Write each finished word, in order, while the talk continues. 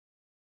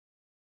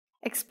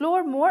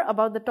Explore more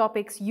about the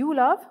topics you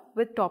love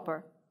with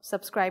Toppr.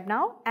 Subscribe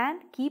now and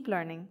keep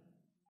learning.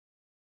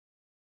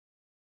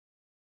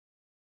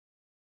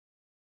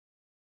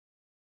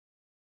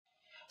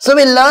 So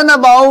we'll learn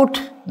about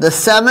the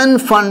 7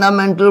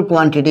 fundamental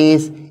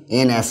quantities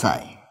in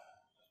SI.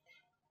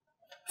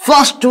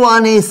 First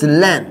one is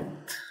length.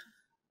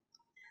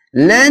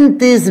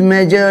 Length is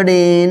measured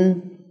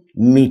in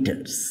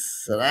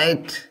meters,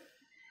 right?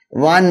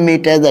 1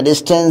 meter the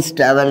distance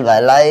traveled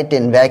by light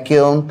in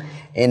vacuum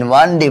in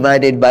 1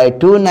 divided by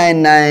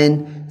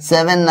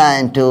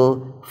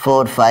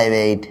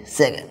 299,792,458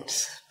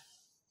 seconds.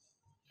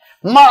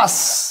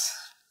 Mass.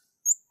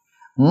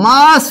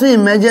 Mass we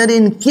measure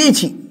in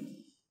kg.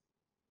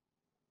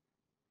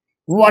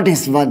 What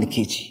is 1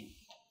 kg?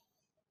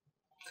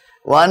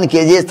 1 kg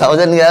is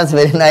 1000 grams,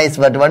 very nice,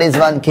 but what is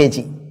 1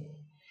 kg?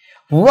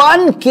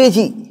 1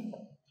 kg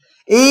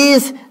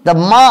is the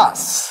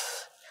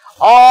mass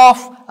of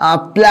a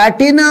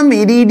platinum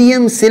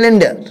iridium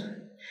cylinder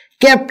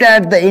kept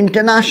at the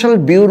International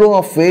Bureau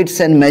of Weights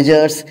and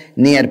Measures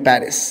near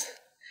Paris.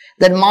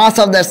 That mass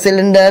of the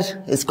cylinder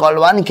is called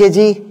 1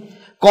 kg.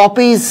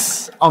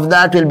 Copies of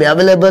that will be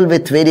available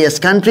with various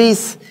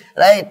countries,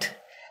 right?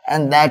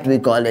 And that we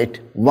call it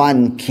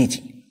 1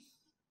 kg.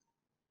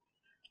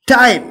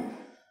 Time.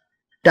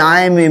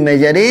 Time we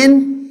measure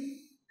in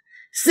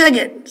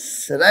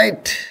seconds,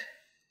 right?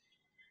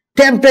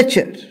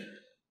 Temperature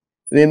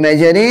we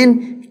measure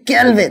in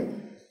Kelvin.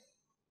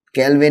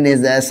 Kelvin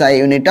is the SI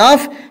unit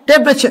of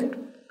temperature.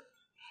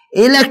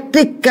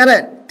 Electric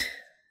current.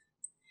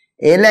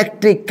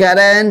 Electric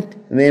current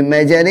we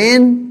measure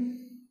in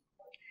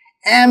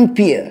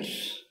ampere.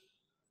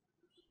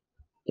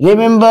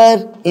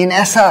 Remember, in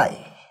SI,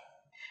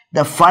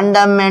 the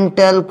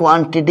fundamental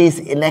quantity is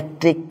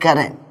electric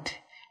current,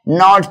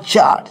 not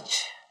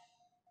charge.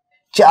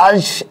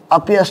 Charge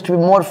appears to be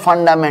more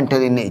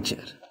fundamental in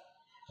nature,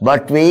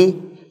 but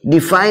we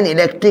define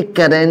electric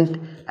current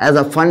as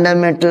a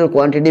fundamental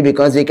quantity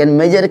because we can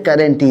measure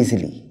current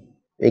easily.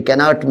 We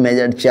cannot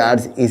measure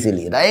charge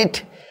easily,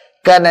 right?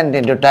 Current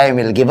into time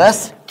will give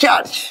us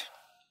charge.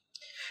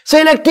 So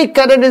electric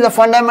current is a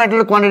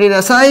fundamental quantity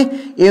in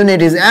SI,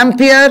 unit is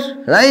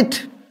ampere,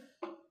 right?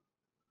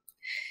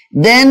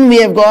 Then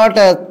we have got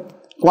a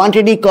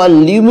quantity called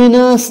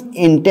luminous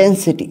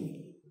intensity.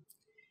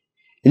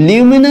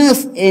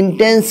 Luminous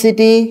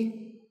intensity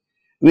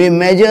we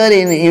measure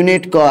in a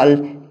unit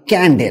called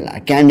candela.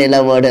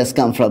 Candela word has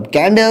come from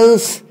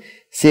candles,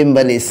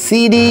 symbol is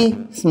CD,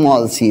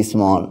 small c,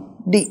 small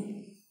d.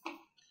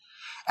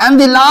 And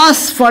the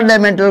last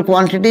fundamental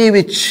quantity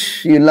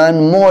which you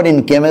learn more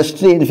in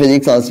chemistry, in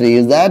physics also we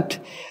use that,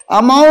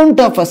 amount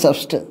of a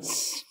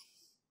substance.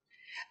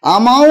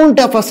 Amount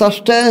of a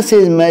substance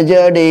is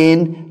measured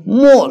in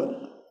mole.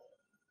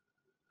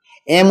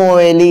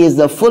 MOLE is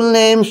the full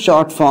name,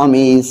 short form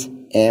is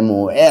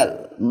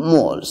MOL,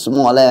 mole,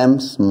 small m,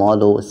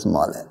 small o,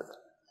 small l.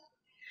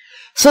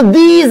 So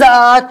these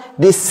are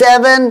the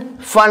 7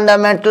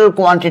 fundamental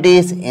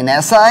quantities in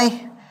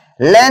SI.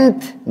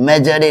 Length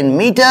measured in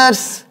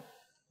meters,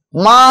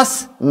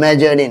 mass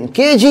measured in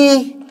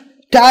kg,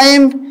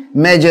 time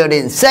measured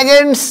in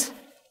seconds,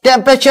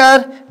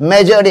 temperature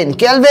measured in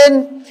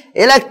Kelvin,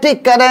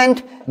 electric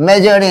current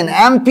measured in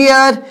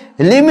ampere,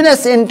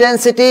 luminous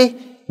intensity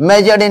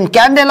measured in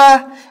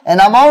candela,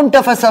 and amount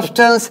of a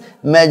substance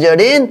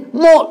measured in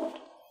mole.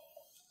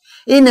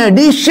 In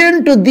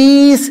addition to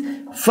these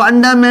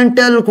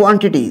fundamental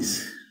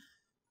quantities,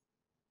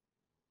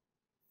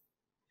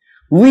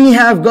 we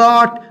have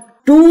got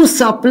 2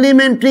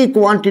 supplementary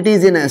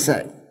quantities in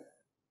SI.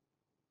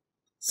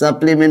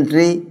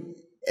 Supplementary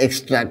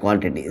extra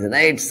quantities,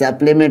 right?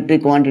 Supplementary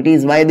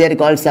quantities, why they are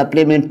called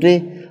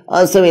supplementary,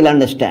 also we'll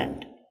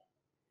understand.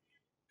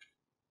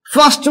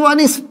 First one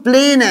is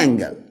plane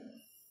angle.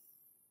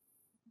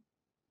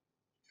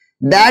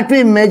 That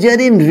we measure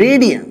in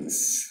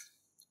radians,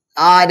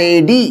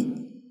 RAD.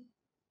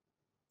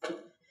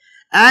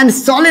 And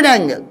solid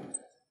angle.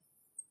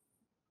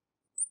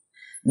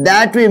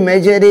 That we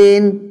measure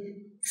in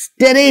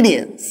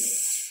steradians,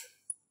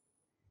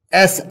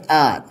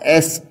 SR,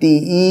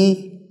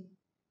 STE,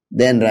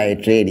 then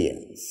write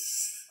radians.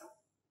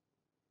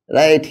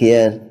 Right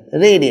here,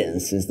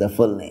 radians is the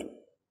full name.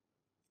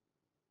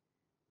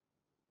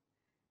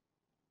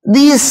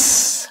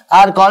 These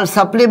are called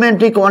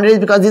supplementary quantities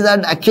because these are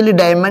actually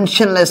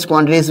dimensionless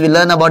quantities. We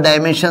learn about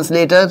dimensions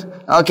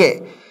later.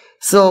 Okay.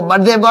 So,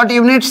 but they have got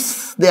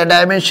units, they are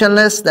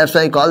dimensionless, that's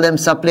why I call them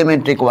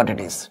supplementary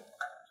quantities.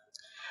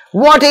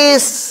 What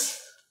is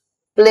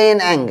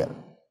plane angle?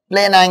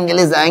 Plane angle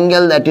is the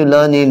angle that you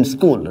learn in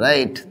school,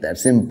 right? That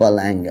simple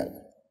angle.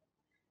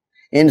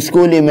 In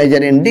school you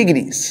measure in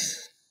degrees.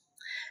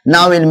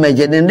 Now we'll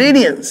measure in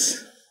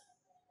radians.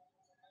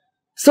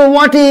 So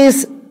what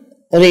is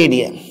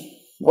radian?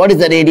 What is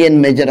the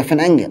radian measure of an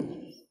angle?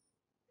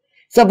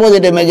 Suppose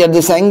that you measure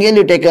this angle,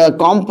 you take a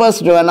compass,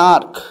 draw an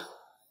arc.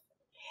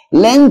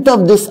 Length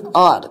of this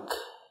arc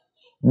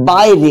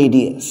by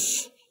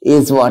radius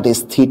is what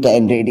is theta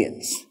in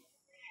radians.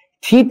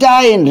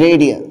 Theta in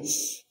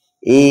radians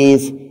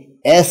is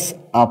S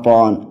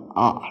upon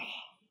R.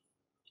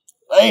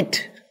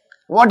 Right?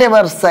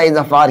 Whatever size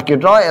of arc you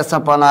draw, S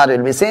upon R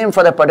will be same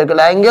for a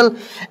particular angle,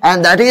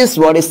 and that is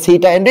what is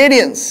theta in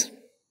radians.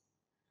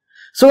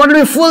 So what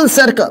will be full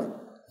circle?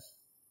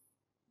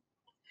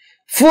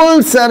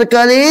 Full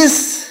circle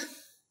is,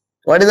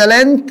 what is the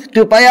length?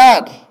 2 pi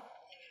r.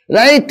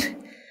 Right?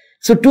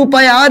 So 2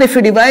 pi r, if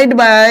you divide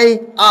by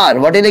r,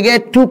 what will you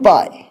get? 2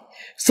 pi.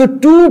 So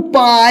 2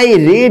 pi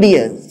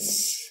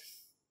radians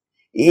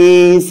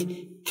is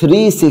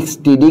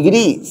 360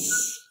 degrees.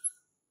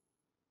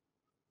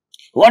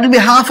 What will be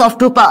half of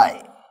 2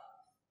 pi?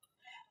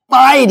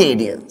 Pi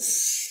radians.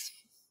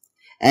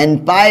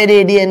 And pi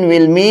radian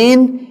will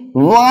mean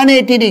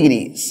 180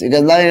 degrees,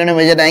 because now you are going to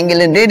measure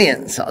angle in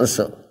radians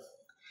also.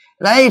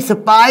 Right? So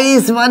pi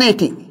is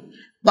 180.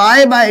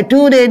 Pi by 2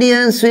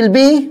 radians will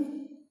be,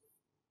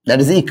 that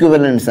is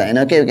equivalent sign.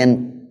 Okay, you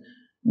can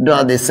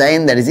draw this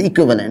sign, that is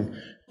equivalent.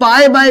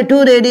 Pi by 2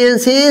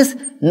 radians is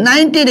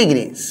 90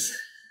 degrees.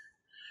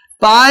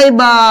 Pi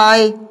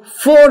by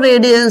 4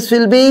 radians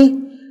will be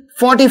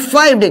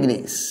 45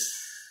 degrees.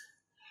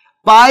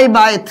 Pi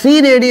by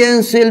 3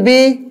 radians will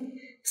be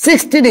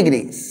 60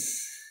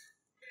 degrees.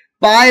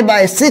 Pi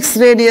by 6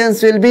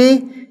 radians will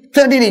be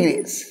 30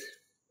 degrees.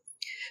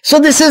 So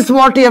this is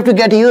what you have to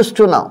get used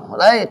to now,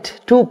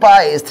 right? 2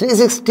 pi is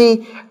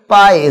 360,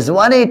 pi is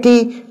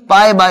 180,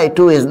 pi by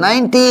 2 is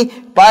 90,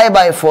 pi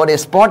by 4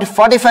 is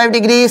 45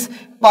 degrees,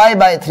 pi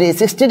by 3 is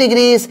 60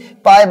 degrees,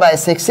 pi by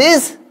 6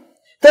 is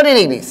 30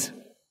 degrees.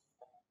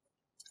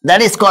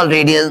 That is called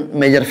radial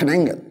measure of an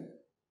angle.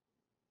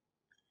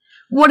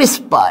 What is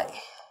pi?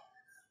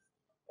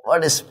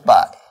 What is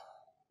pi?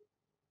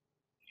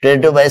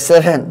 22 by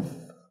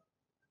 7.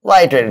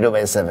 Why 22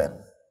 by 7?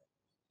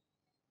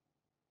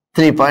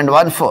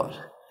 3.14.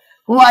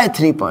 Why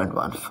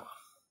 3.14?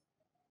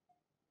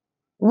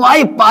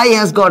 Why pi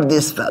has got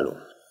this value?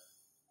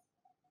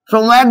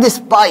 From where this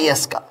pi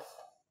has come?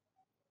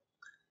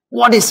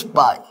 What is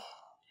pi?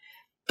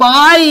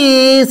 Pi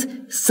is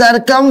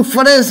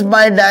circumference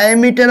by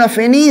diameter of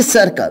any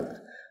circle.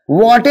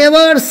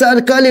 Whatever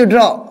circle you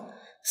draw,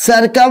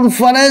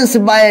 circumference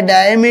by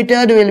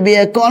diameter will be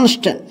a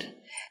constant,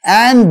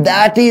 and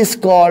that is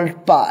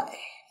called pi.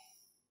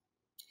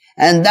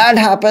 And that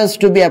happens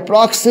to be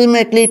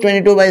approximately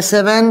 22 by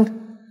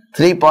 7,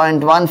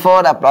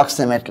 3.14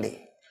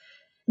 approximately.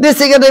 This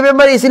you can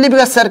remember easily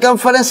because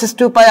circumference is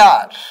 2 pi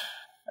r,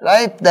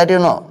 right? That you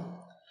know.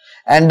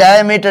 And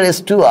diameter is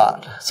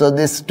 2r. So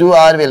this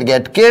 2r will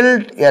get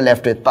killed, you are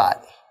left with pi.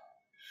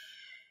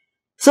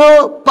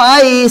 So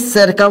pi is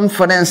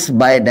circumference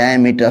by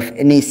diameter of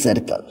any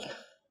circle.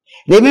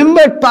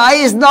 Remember, pi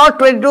is not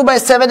 22 by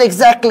 7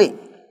 exactly.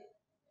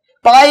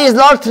 Pi is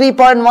not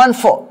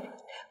 3.14.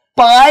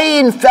 Pi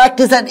in fact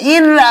is an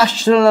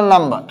irrational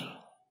number.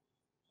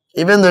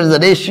 Even though there is a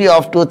ratio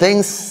of two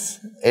things,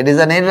 it is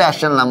an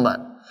irrational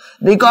number.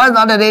 Because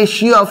not a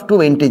ratio of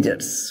two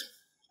integers.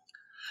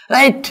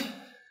 Right?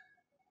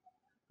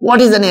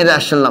 What is an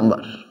irrational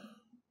number?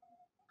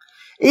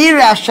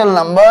 Irrational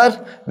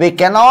number we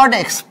cannot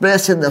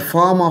express in the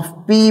form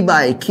of p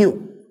by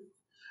q,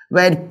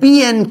 where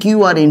p and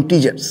q are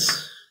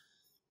integers.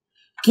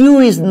 Q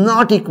is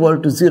not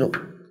equal to 0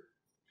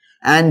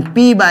 and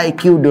p by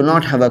q do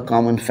not have a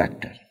common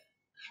factor.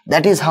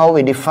 That is how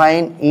we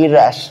define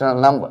irrational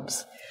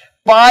numbers.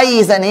 Pi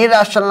is an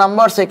irrational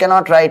number, so you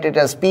cannot write it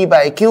as p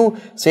by q,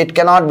 so it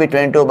cannot be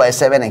 22 by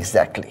 7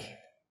 exactly.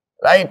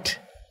 Right?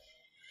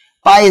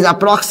 Pi is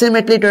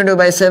approximately 22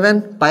 by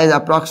 7, pi is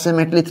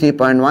approximately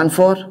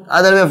 3.14.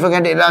 Other way of looking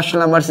at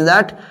irrational numbers is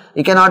that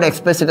you cannot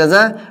express it as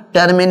a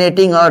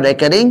terminating or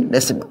recurring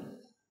decimal.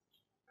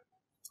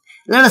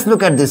 Let us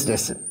look at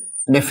this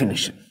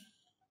definition.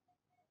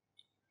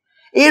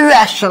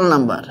 Irrational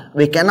number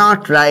we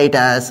cannot write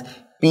as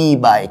p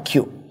by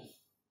q,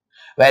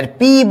 where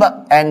p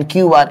and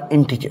q are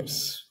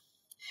integers.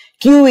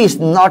 Q is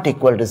not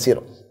equal to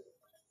 0.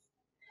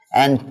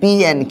 And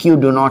p and q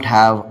do not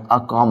have a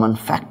common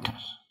factor.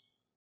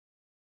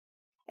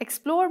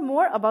 Explore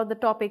more about the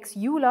topics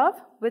you love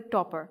with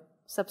Toppr.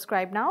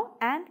 Subscribe now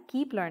and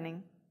keep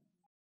learning.